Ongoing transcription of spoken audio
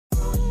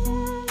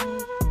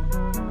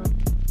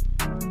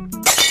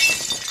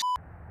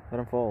Let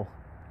him fall.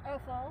 Oh,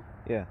 fall?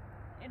 Yeah.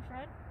 In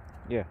front?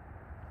 Yeah.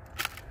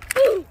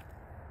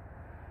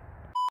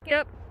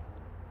 Yep.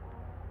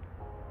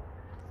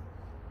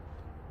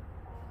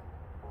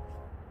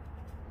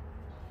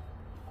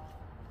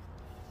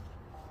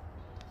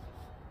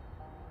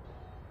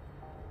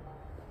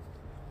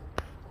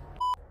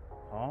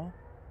 Huh?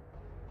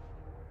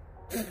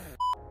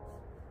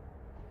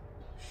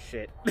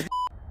 Shit. Where?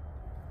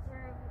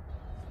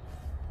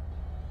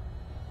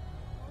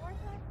 One more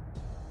time?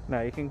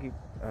 No, you can keep.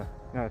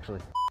 No, actually.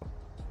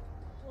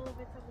 A little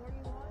bit of more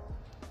you want?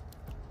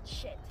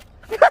 Shit.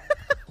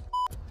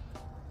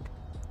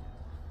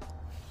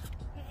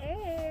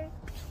 Hey.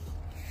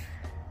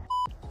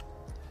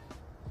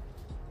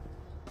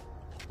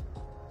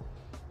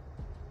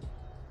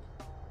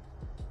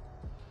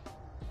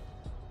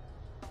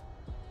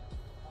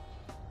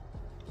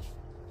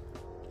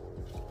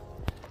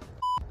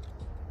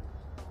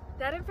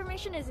 That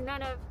information is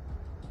none of.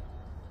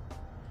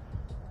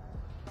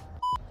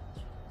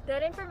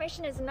 That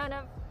information is none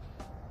of.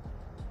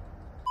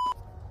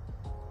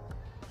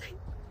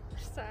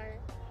 Sorry.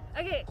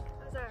 Okay,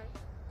 I'm sorry.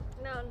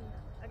 No.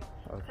 Okay,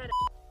 cut it.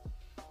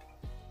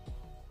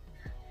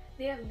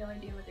 They have no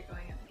idea what they're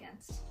going up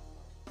against,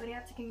 but I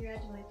have to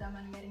congratulate them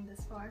on getting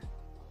this far.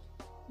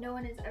 No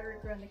one has ever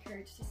grown the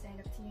courage to stand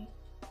up to me,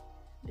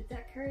 but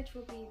that courage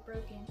will be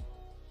broken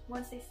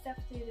once they step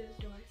through those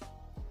doors,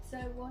 so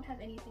I won't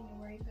have anything to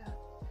worry about.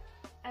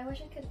 I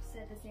wish I could have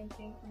said the same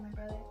thing for my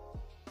brother,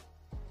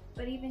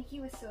 but even he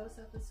was so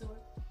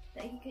self-absorbed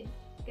that he could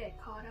get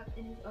caught up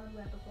in his own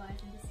web of lies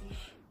and deceit.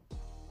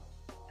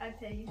 I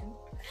pity him.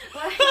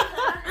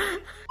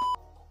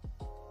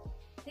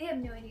 They have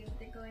no idea what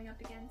they're going up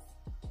against,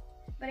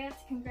 but I have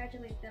to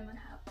congratulate them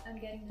on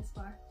getting this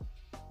far.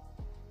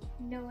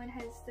 No one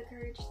has the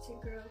courage to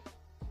grow.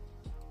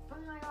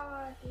 Oh my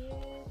god,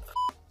 dude.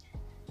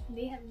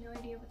 They have no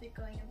idea what they're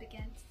going up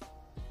against,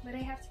 but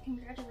I have to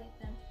congratulate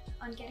them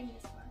on getting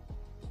this far.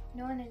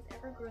 No one has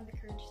ever grown the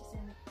courage to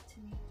stand up to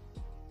me,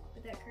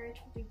 but that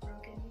courage will be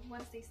broken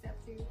once they step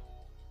through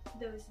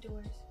those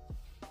doors.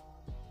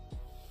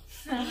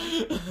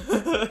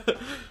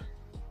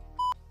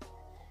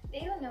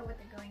 They don't know what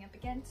they're going up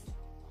against,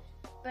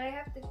 but I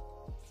have to.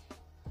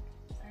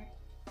 Sorry.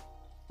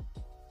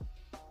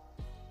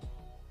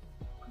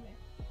 Okay.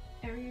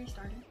 Are we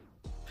restarting?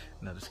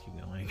 No, just keep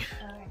going.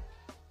 Okay.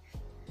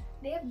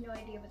 They have no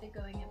idea what they're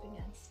going up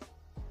against,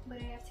 but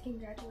I have to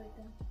congratulate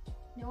them.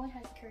 No one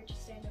has the courage to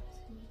stand up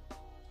to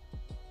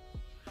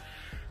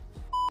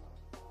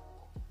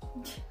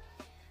me.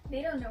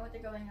 They don't know what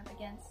they're going up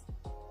against.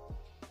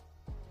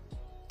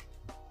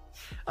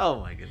 Oh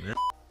my goodness.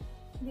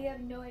 They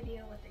have no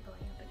idea what they're going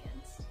up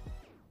against,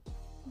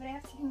 but I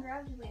have to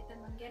congratulate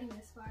them on getting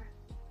this far.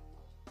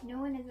 No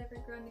one has ever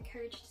grown the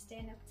courage to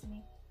stand up to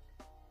me,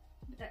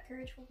 but that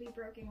courage will be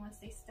broken once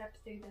they step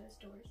through those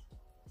doors,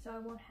 so I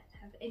won't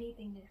have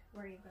anything to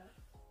worry about.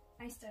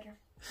 I stutter.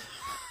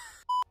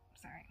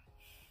 Sorry.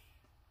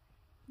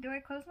 Do I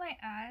close my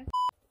eyes?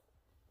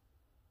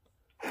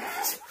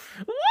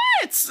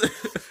 What?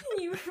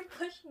 You were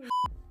pushing me.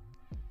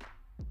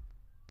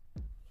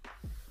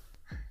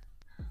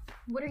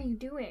 What are you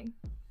doing?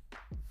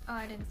 Oh,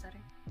 I didn't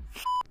stutter.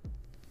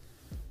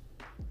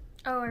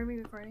 Oh, are we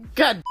recording?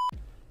 God.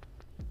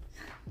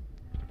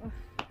 Oh,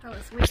 that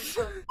was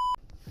weird.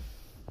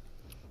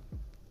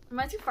 Am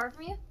I too far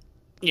from you?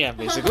 Yeah,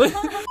 basically.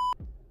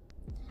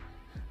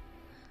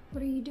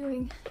 What are you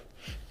doing?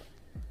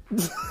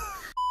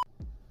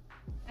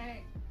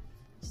 Alright,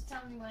 just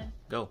tell me when.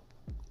 Go.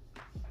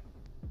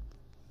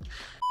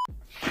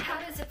 How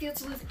does it feel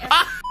to lose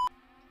everything?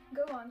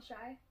 Go on,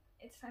 Shy.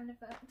 It's time to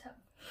vote.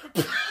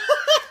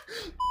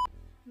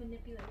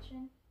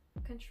 Manipulation,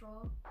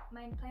 control.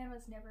 My plan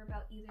was never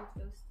about either of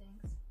those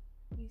things.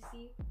 You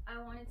see, I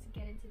wanted to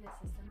get into the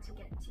system to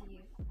get to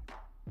you.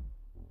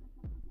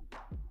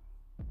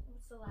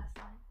 What's the last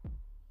line?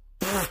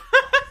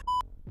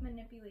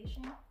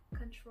 Manipulation,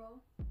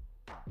 control.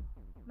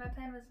 My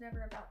plan was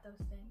never about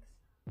those things.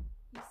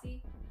 You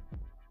see?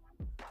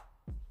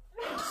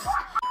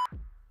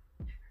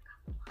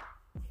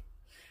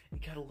 You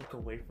gotta look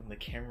away from the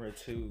camera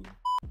too.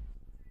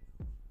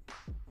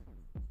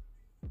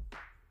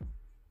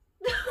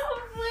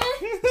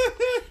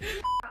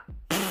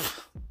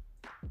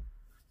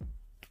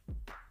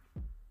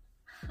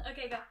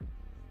 Okay, go.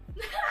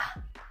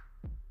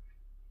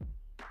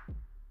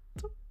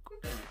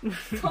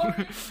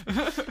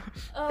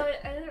 Oh,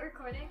 is it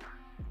recording?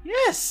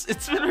 Yes,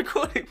 it's been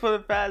recording for the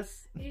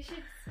past. You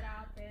should